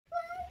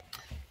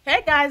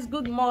Hey guys,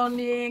 good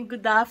morning,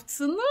 good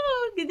afternoon,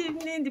 good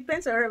evening,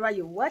 depends on wherever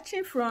you're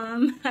watching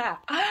from.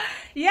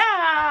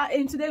 Yeah,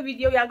 in today's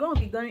video we are going to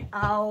be going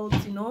out,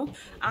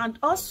 and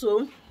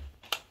also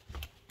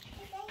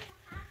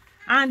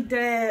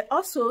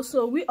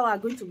so we all are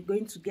going to be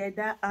going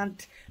together,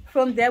 and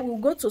from there we'll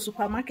go to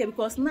supermarket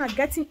because now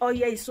getting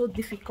oil is so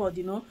difficult,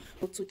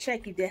 to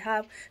check if they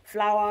have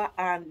flour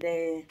and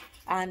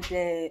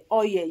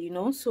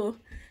oil, so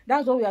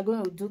that's what we are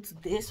going to do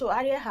today. So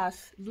Aria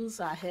has loose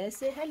her hair.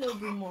 Say hello,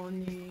 good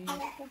morning.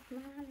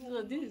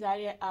 So this is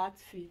Aria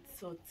outfit.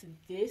 So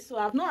today, so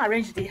I've not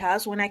arranged the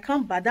house. When I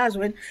come back, that's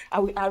when I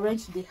will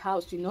arrange the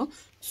house,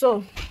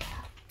 So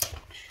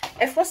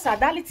first,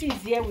 Adality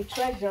is here with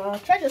Treasure.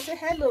 Treasure, say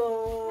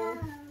hello.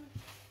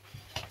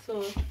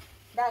 So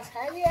that's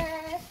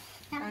Aria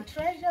and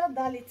Treasure,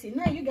 Adality.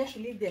 Now you guys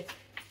should leave there.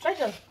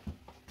 Treasure,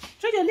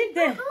 leave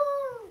there.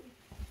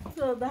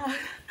 So that.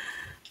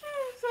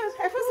 So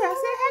I say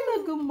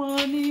hello, good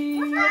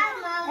morning.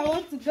 I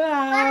want to go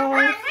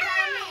out.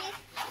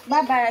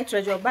 Bye bye,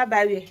 Treasure. Bye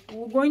bye.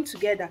 We're going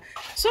together.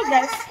 So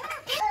guys,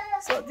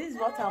 so this is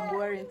what I'm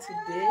wearing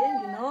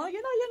today.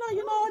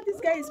 You know, this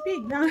guy is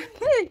big now.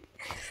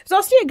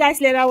 So see you guys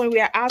later when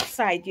we are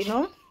outside.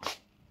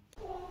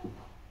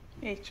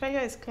 Hey,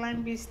 Treasure is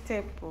climbing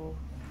step. Oh.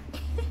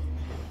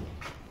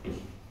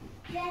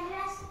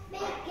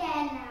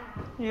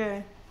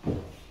 Yeah.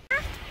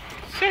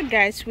 So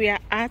guys, we are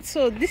at,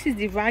 so this is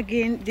the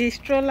wagon, the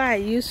stroller I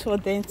use for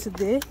them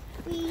today.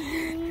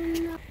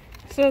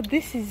 So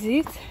this is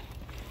it.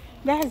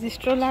 That's the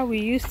stroller we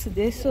use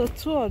today. So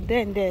two of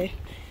them there.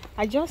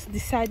 I just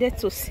decided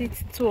to sit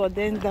two of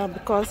them down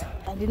because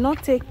I did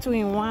not take two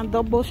in one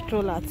double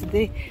stroller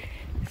today.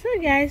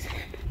 So guys,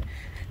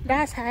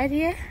 that's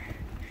Heidi.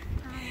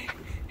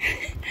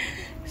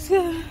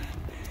 So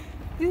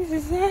this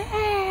is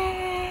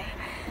it.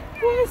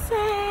 What's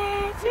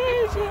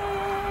up,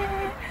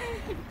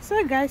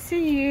 so guys,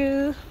 see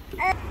you.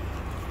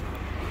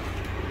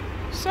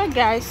 So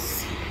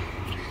guys,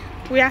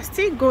 we are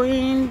still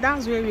going.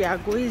 That's where we are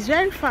going. It's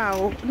very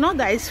far. Not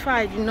that it's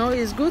far,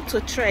 it's good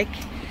to trek.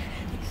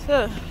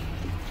 So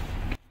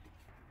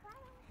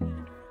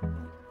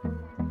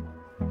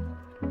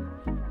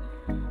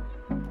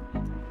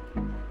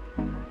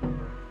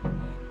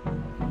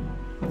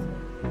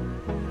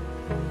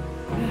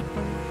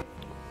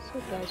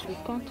guys, we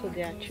come to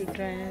their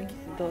children's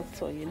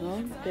doctor,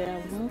 they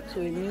have moved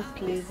to a new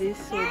place,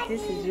 so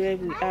this is where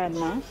we are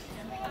now.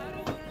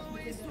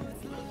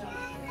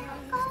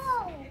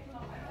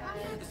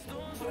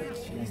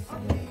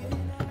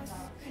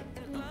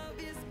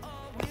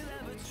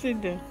 See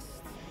them,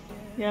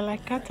 they are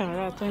like cat and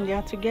rat. When they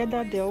are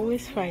together, they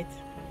always fight.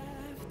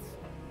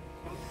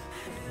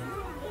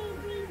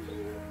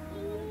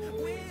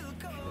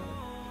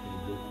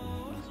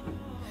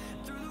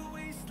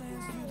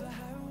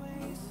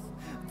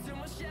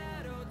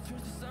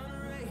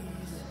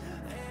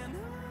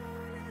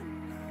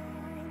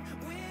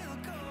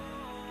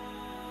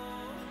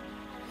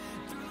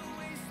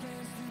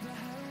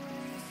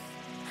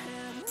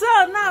 So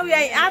now we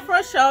are in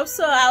Afro shop,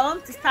 so I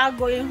want to start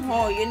going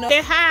home,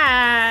 Hey,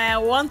 hi, I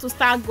want to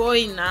start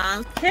going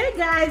now. Hey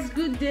guys,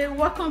 good day,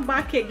 welcome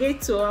back again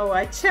to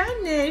our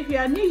channel. If you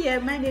are new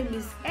here, my name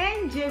is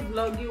NJ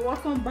Vlogging.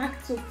 Welcome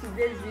back to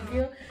today's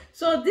video.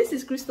 So this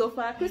is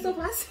Christopher.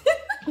 Christopher,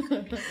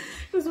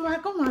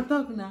 come and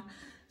talk now.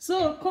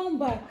 So come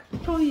back,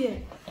 come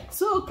here.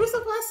 So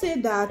Christopher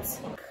said that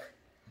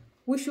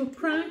we should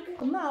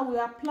prank. Now we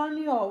are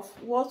planning of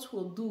what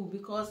we'll do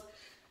because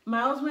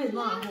my husband is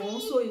not at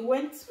home, so he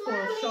went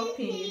for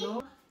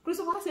shopping,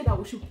 Christopher said that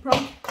we should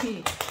prank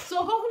him.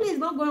 So hopefully he's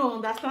not going to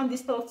understand this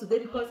stuff today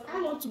because I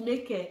want to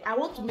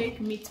make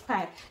meat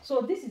pie.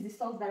 So this is the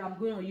stuff that I'm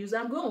going to use.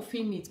 I'm going to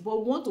film it, but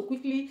we want to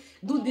quickly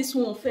do this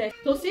one first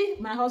to see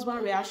my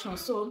husband's reaction.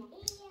 So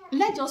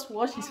let's just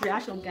watch his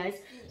reaction, guys.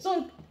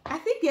 So I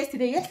think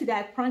yesterday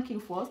I pranked him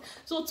first.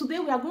 So today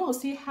we are going to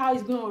see how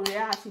he's going to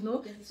react,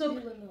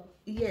 So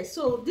yes,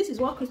 so this is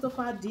what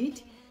Christopher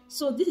did.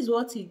 So this is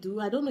what he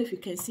do. I don't know if you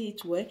can see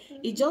it well.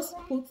 He just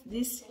put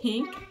this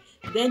ink,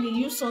 then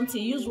he use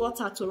something, use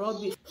water to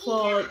rub it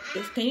for.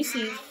 Can you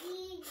see it?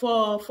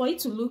 For it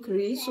to look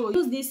real. So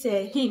use this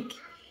ink.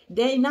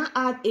 Then now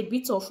add a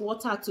bit of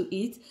water to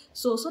it,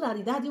 so that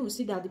the daddy will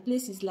see that the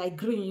place is like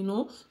green,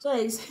 So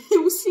that he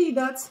will see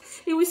that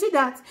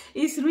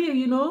it's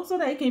real, so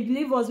that he can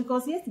believe us.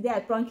 Because yesterday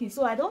I pranked him,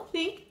 so I don't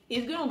think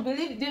he's gonna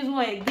believe this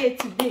one again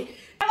today.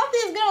 I don't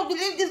think he's gonna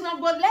believe this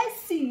one, but let's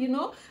see,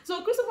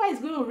 So Christopher is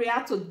gonna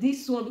react to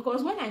this one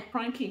because when I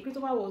pranked him,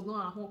 Christopher was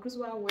not at home.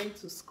 Christopher went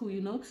to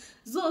school,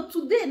 So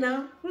today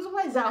now,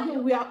 Christopher is at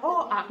home. We are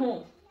all at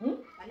home. I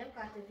look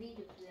at the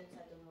video.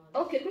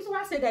 Okay,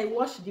 Christopher said I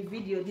watched the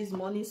video this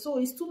morning, so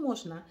it's too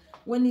much now.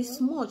 When it's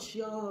much,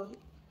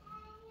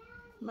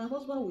 my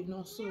husband will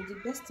know. So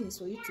the best thing is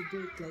for you to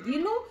do it like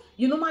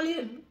you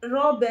normally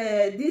rub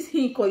this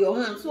ink on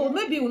your hand, so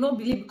maybe you will not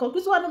believe because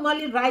Christopher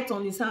normally write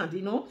on his hand,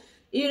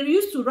 He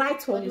used to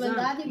write on his hand.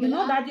 Daddy You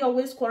know, Daddy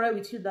always quarrel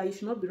with you that you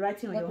should not be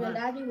writing on your hand.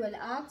 But when Daddy will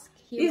ask,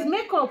 it's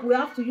makeup we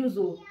have to use.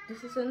 Oh,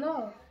 this is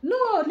enough.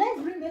 No, let's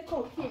bring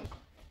makeup here.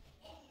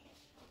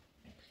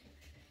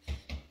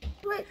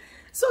 Wait.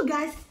 So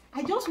guys,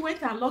 I just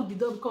went and locked the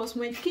door because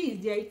when key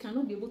is there, you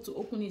cannot be able to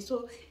open it.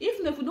 So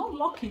even if we don't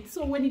lock it,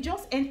 so when you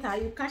just enter,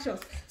 you catch us.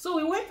 So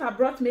we went and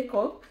brought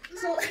makeup.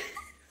 So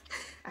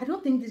I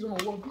don't think this one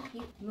will work.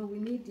 No, we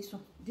need this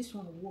one. This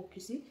one will work.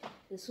 You see?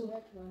 The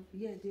red one.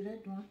 Yeah, the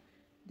red one.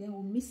 Then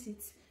we'll miss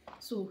it.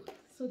 So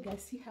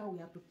guys, see how we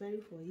are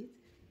preparing for it.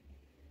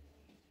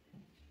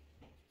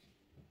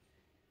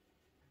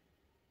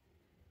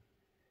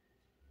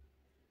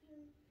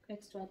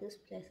 Extra, this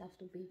place have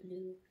to be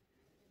blue.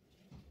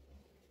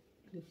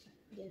 Blue.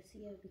 Yes,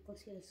 yeah,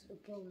 because yes, a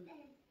brown.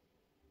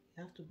 It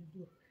have to be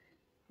blue.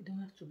 It don't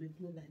have to be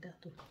blue like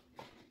that though.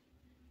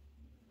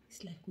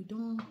 It's like we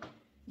don't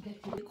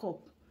get the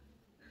makeup.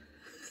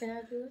 Can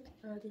I do it?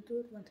 I already do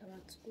it when I'm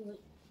at school.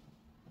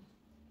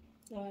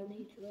 No, I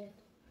need red.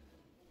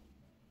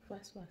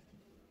 Fast.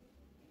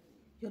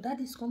 Your dad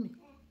is coming.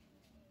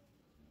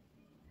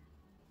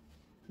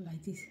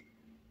 Like this.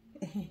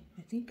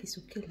 I think it's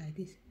okay like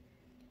this.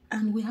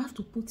 And we have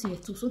to put here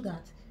too so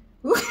that.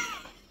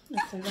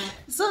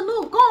 So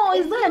no, go on,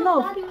 it's not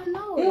enough. Daddy will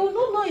know. He will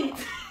not know it.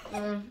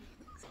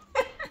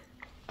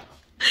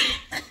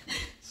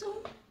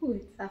 So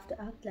wait. I have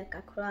to act like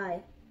I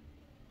cry.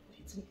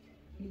 Wait.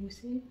 You will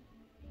say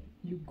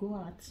you go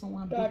out,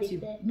 someone Daddy beat you.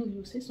 said. No,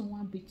 you say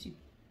someone beat you.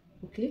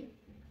 Okay?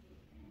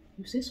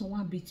 You say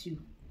someone beat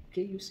you.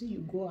 Okay? You say you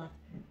go out.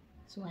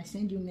 So I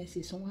send you a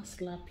message, someone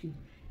slap you.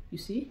 You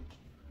see?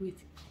 Wait.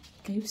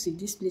 Can you see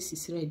this place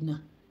is red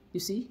now? You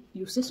see?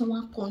 You say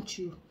someone punch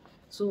you.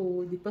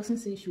 So the person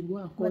says you should go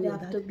and call But your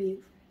have dad. to be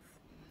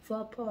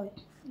 4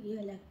 points.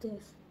 Yeah, like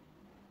this.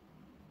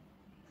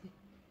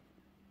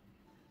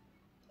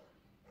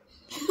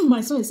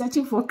 My son is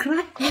searching for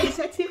crying. He's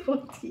searching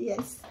for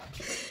tears.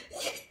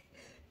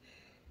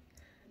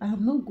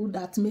 I'm not good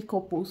at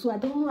makeup, so I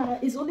don't know.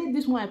 It's only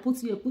this one I put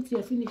here,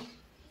 finish.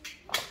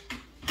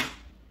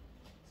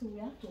 So we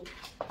have to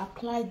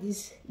apply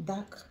this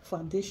dark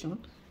foundation.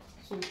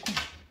 So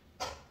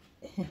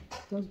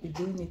just be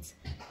doing it.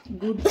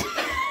 Good.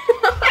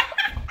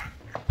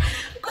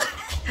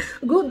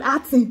 Good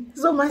acting.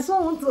 So my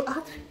son wants to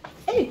act.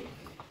 Hey,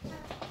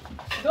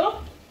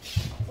 go.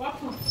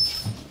 Welcome.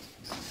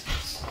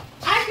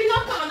 I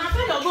cannot come and I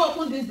tell you go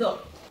open this door.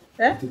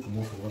 Eh? Take them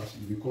off for us.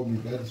 If you call me,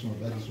 that is one.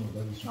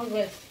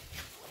 Okay.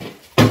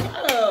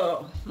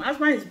 Oh, my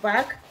husband is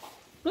back.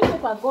 Look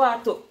if I go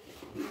out. Go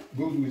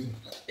do it.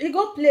 He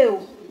go play.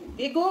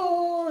 He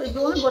want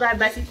to go ride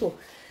bicycle.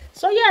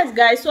 So yes,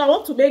 guys. So I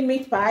want to make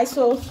meat pie.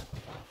 So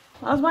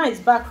my husband is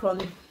back from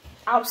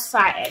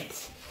outside.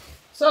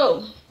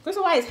 So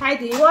Christopher is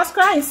hiding. He was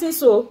crying since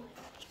so.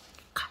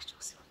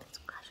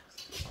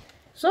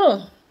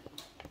 So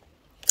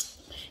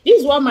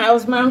this is what my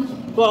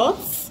husband bought.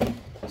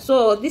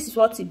 So this is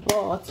what he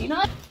bought. You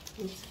know.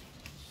 Wait.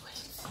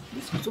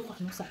 This is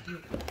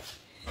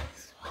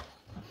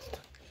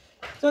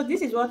so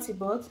this is what he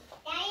bought.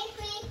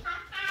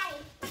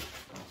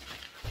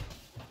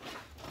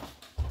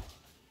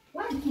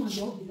 Why do you want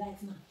to off the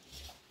light now?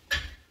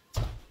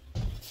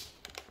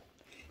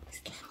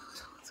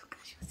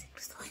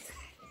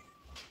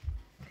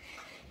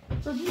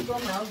 So this is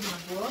what my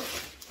husband bought.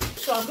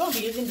 So I'm going to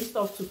be using this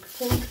stuff to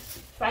cook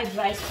fried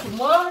rice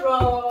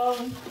tomorrow.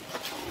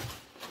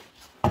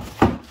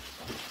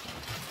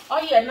 Oh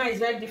yeah, now it's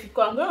very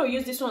difficult. I'm going to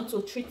use this one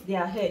to treat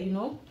their hair, you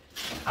know.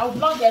 I'll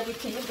vlog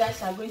everything. You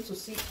guys are going to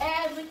see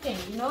everything,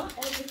 you know,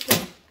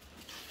 everything.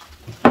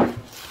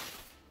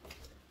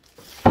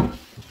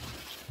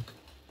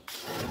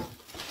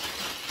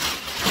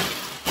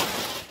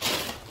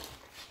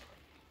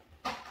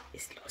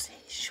 It's losing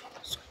his show.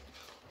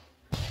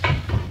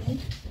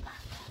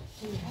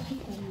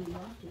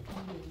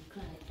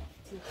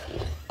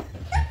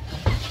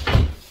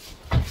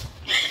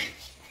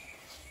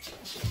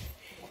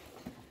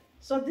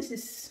 So this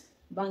is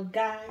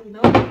Bangai, you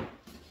know.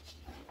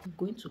 I'm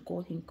going to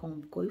call him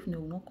come because if he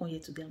will not come here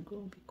today, I'm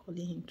going to be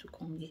calling him to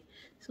come here.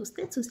 So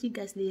stay to see you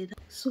guys later.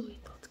 So we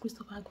thought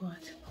Christopher go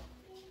out.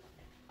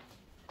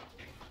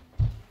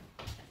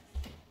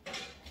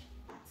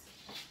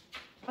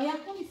 Oh yeah,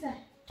 come inside.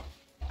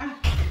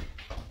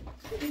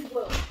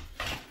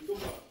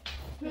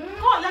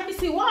 Oh, let me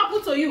see. What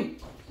happened to you?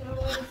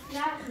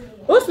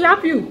 Who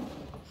slapped you?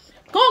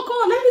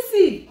 Come, let me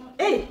see.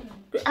 Hey,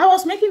 I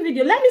was making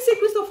video. Let me see,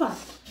 Christopher.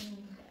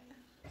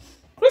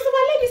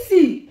 Christopher, let me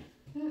see.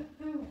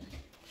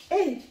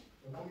 Hey.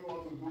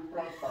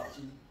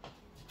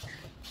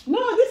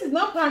 No, this is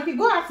not pranky.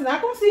 Go out. I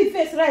can't see your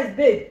face right,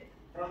 babe.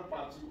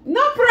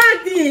 No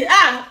pranky.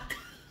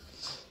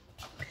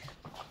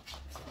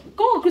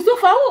 Come on,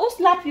 Christopher. Who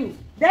slapped you?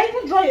 They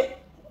even draw you.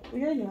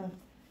 Yeah,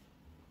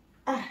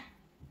 yeah.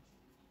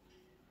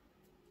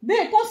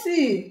 Babe, come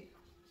see.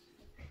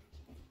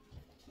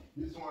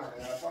 This one, I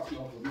pass it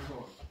on for this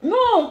one.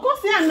 No, come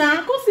see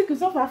Anna. Come see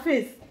Christopher's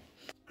face.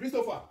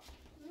 Christopher,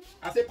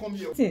 I said come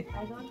here.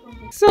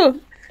 So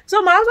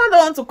So my husband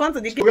don't want to come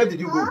to the kitchen. Where did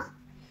you go?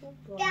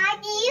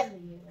 Daddy.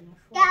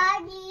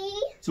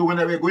 So when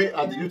I were going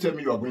out, did you tell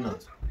me you are going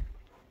out?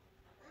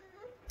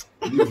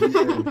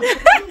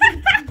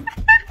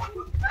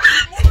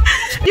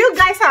 You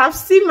guys have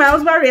seen my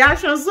husband's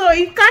reaction, so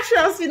he catch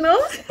us, you know.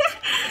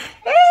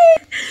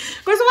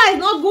 Christopher is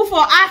not good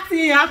for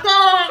acting at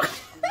all.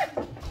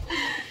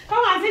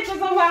 Come and see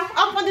Christopher.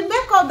 I'm for the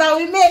makeup that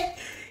we make.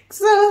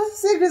 So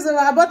see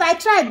Christopher, but I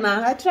tried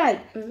now. I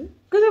tried.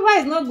 Christopher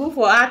is not good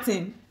for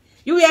acting.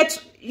 You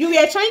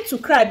were trying to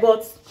cry,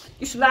 but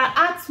you should have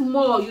act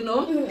more, you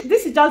know.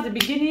 This is just the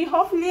beginning.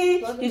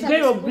 Hopefully, it's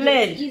going to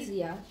blend. It's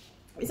easier.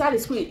 Inside the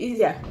school, it's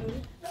easier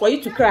for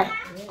you to cry.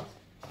 Yes.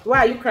 Why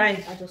are you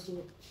crying? I just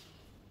will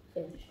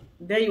finish.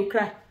 Then you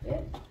cry.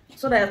 Yeah.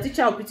 So that your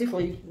teacher will pity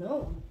for you.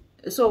 No.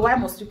 So why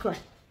must you cry?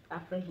 I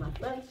prank my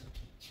friends.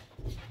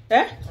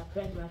 Eh? I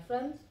prank my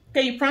friends.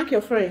 Okay, you prank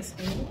your friends.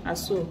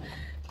 So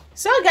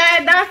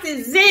guys, that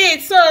is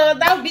it. So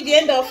that will be the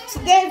end of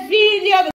today's video.